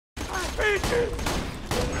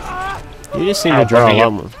You just seem to draw a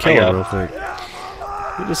lot more. Kill him real quick.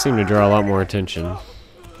 You just seem to draw a lot more attention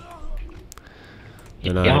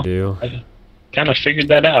than I do. I kind of figured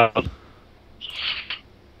that out.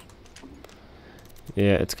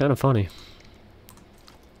 Yeah, it's kind of funny.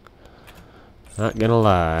 Not gonna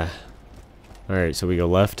lie. Alright, so we go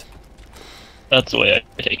left. That's the way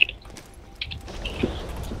I take it.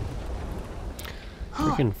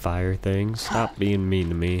 Freaking fire things. Stop being mean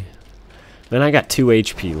to me. Then I got 2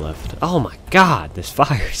 HP left. Oh my god, this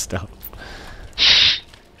fire stuff.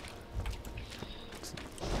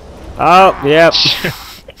 Oh, yep.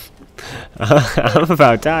 I'm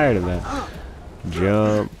about tired of that.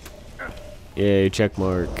 Jump. Yay, check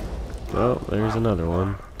mark. Oh, there's another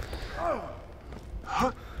one.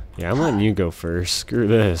 Yeah, I'm letting you go first. Screw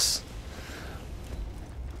this.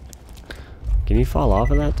 Can you fall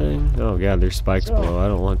off of that thing? Oh god, there's spikes below. I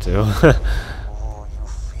don't want to. Oh, you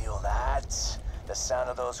feel that? The sound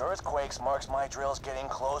of those earthquakes marks my drills getting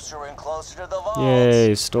closer and closer to the vault.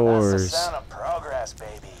 Yay, stores. That's the sound of progress,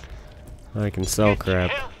 baby. I can sell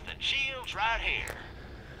crap. Right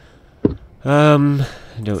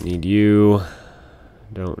Don't need you.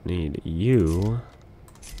 Don't need you.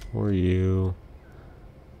 Or you.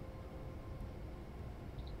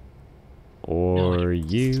 Or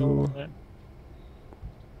you.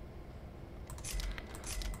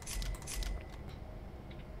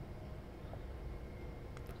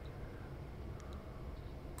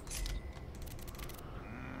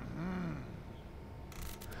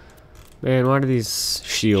 Man, why do these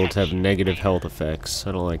shields have negative health effects?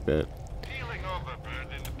 I don't like that.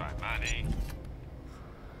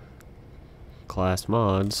 Class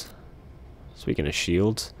mods. Speaking of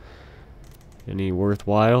shields, any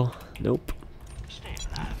worthwhile? Nope. Stay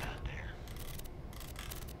alive out there.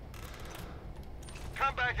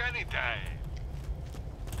 Come back anytime.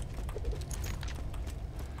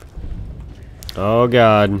 Oh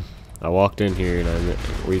god. I walked in here and I'm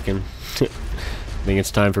weakened. I think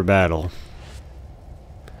it's time for battle.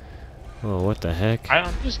 Oh, what the heck?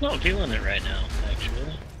 I'm just not feeling it right now,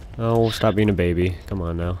 actually. Oh, stop being a baby. Come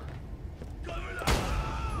on now.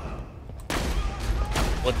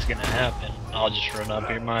 What's gonna happen? I'll just run up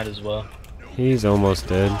here, might as well. He's almost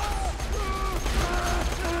dead.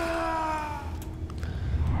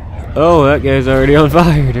 Oh, that guy's already on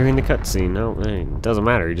fire during the cutscene. No, hey, it doesn't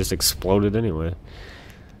matter. He just exploded anyway.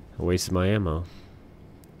 I wasted my ammo.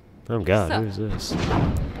 Oh god, who's this?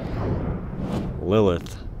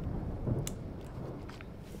 Lilith.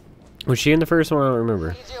 Was she in the first one? I don't remember.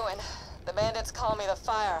 What are you doing? The bandits call me the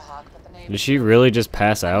Firehawk, but the name Did she really just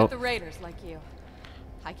pass I'm with out? the raiders like you.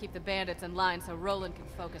 I keep the bandits in line so Roland can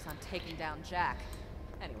focus on taking down Jack.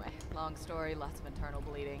 Anyway, long story, lots of internal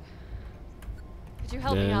bleeding. Could you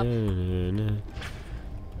help me up?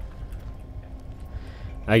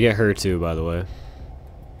 I get her too, by the way.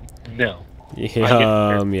 No.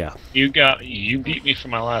 Yeah, yeah. You beat me for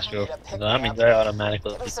my last go. That means I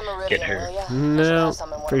automatically get hurt. No,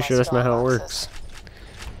 pretty sure that's not how it works.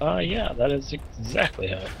 Yeah, that is exactly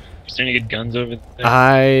how. Is there any good guns over there?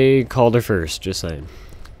 I called her first, just saying.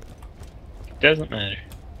 Doesn't matter.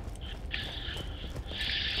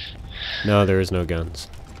 No, there is no guns.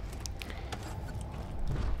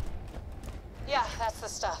 Yeah, that's the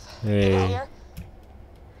stuff. Hey. Get here.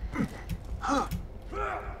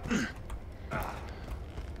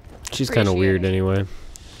 She's kind of weird anyway.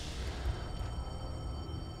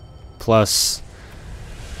 Plus,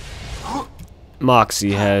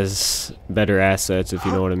 Moxie has better assets, if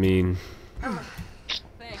you know what I mean.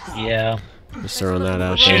 Yeah. Just throwing that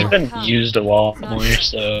out She's there. been used a lot more,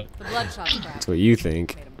 so. That's what you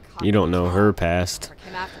think. You don't know her past.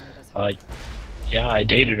 Yeah, I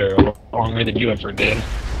dated her longer than you ever did.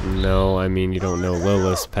 No, I mean you don't know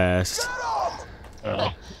Lilith's past.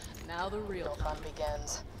 Oh. Now the real fun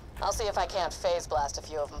begins. I'll see if I can't phase blast a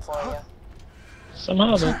few of them for you.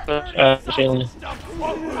 Somehow, feeling.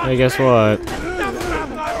 Hey, guess what?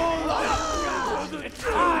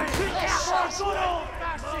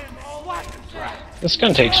 This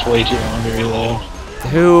gun takes way too long to reload.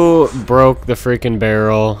 Who broke the freaking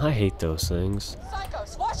barrel? I hate those things.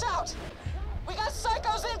 Psychos, watch out! We got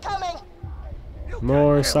psychos incoming!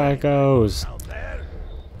 More psychos.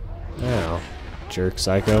 Ow. Jerk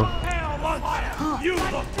psycho. You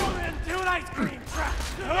look into an ice cream truck.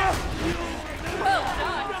 Well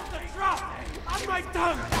done! On my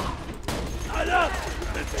tongue. I love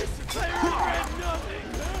this is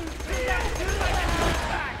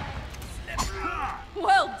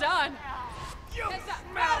Well done!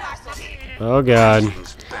 Oh god.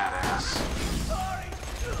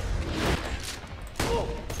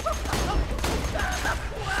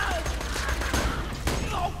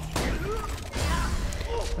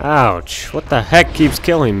 Ouch. What the heck keeps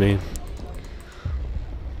killing me?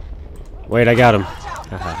 Wait, I got him.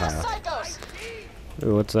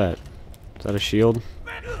 Ooh, what's that? Is that a shield?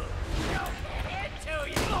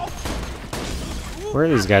 Where are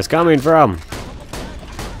these guys coming from?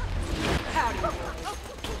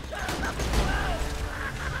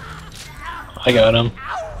 I got him.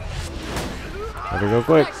 Better go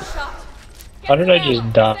quick. How did I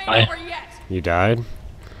just die? You died?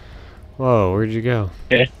 Whoa, where'd you go?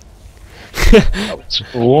 Okay. That was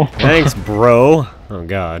cool. Thanks, bro. Oh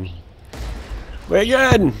god. Wait,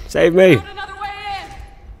 good! Save me! Another way in.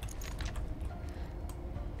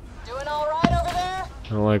 Doing all right over there? I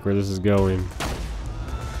don't like where this is going.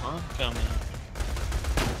 I'm coming.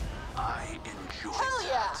 I enjoy Hell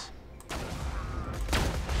yeah!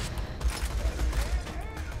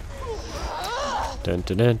 Dun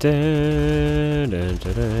dun dun dun dun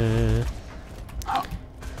dun dun.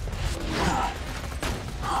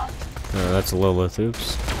 Oh, that's Lilith.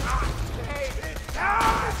 Oops.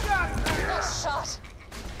 Nice shot.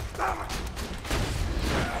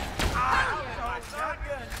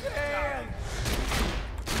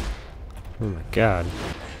 Oh my god.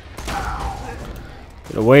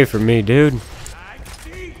 Get away from me, dude.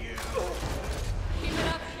 Keep it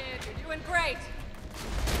up, kid. You're doing great.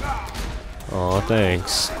 Aw,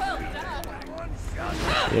 thanks. Well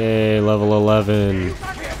done. Yay, level 11.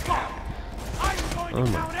 Oh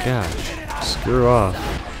my gosh. Screw off.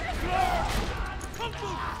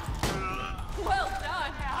 Well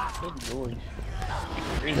done. Good lord.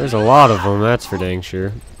 There's a lot of them, that's for dang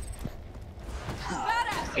sure.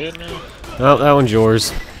 Good now. Oh, that one's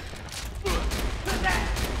yours.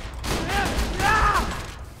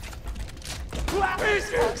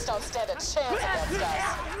 Folks don't stand a chance against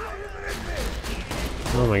us.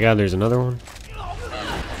 Oh my god, there's another one.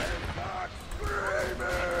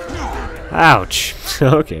 Ouch.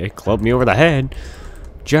 Okay, clubbed me over the head.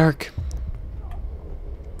 Jerk.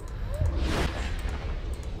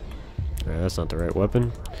 Alright, that's not the right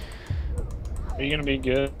weapon. Are you gonna be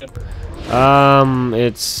good?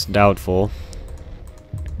 It's doubtful.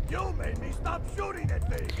 You made me stop shooting at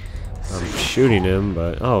things. I'm shooting him,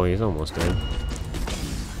 but oh, he's almost dead.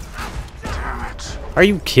 Are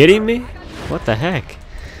you kidding me? What the heck?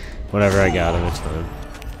 Whatever, I got him. It's fine.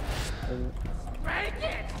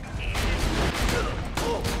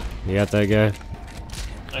 You got that guy?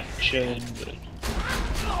 I should, but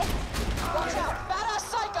Watch out, badass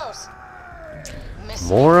psychos. Miss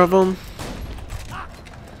More of them?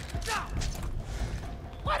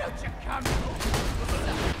 Why don't you come?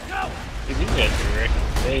 dude, these guys are wrecking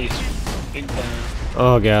the base big time.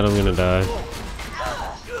 Oh god, I'm gonna die.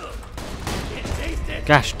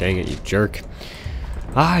 Gosh dang it, you jerk.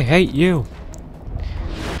 I hate you.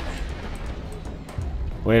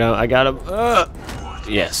 Wait, I got him.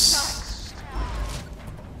 Yes.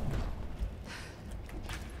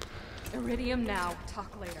 Iridium now.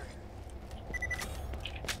 Talk later.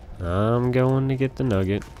 I'm going to get the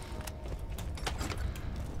nugget.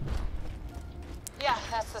 Yeah,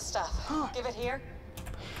 that's the stuff. Give it here.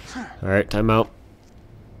 Alright, time out.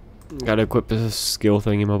 Gotta equip this skill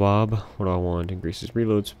thingamabob. What do I want? Increases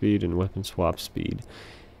reload speed and weapon swap speed.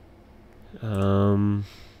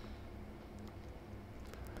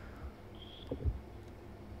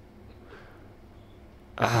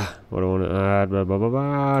 What do I want to add? Blah, blah, blah,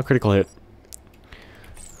 blah. Critical hit.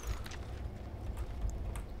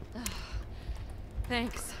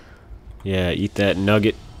 Thanks. Yeah, eat that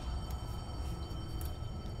nugget.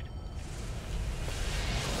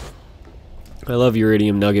 I love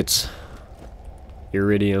iridium nuggets.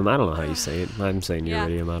 Iridium, I don't know how you say it. I'm saying Yeah.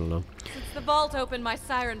 iridium, I don't know. Since the vault opened, my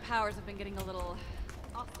siren powers have been getting a little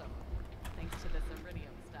awesome. Thanks to this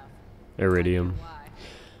iridium stuff. Iridium. I know why.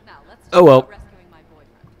 Now, let's Oh, well. talk about rescuing my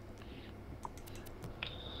boyfriend.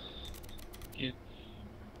 You,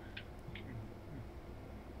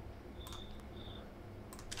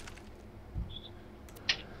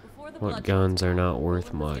 Before the What blood guns shots are not fall,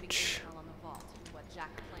 worth Roland was getting much? intel on the vault and what Jack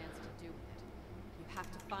plans to do with it. You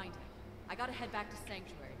have to find him. I gotta head back to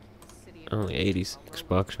Sanctuary. Keep the city in Only order 86 while Roland-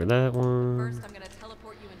 bucks for that one. First, I'm gonna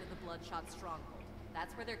teleport you into the Bloodshot stronghold.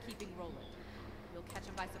 That's where they're keeping Roland. You'll catch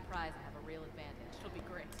him by surprise and have a real advantage. It'll be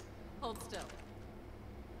great. Hold still.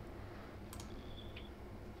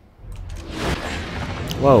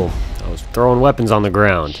 Whoa, I was throwing weapons on the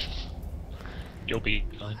ground. you'll be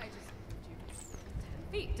fine. I just moved you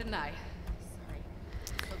 10 feet, didn't I? Sorry.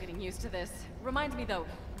 Still getting used to this. Reminds me though,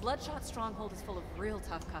 Bloodshot Stronghold is full of real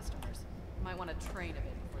tough customers. You might want to train a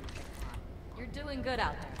bit before you take them on. You're doing good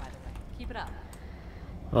out there, by the way. Keep it up.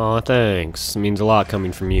 Aw, thanks. Means a lot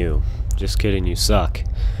coming from you. Just kidding, you suck.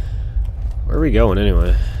 Where are we going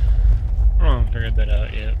anyway? I haven't figured that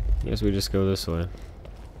out yet. Guess we just go this way.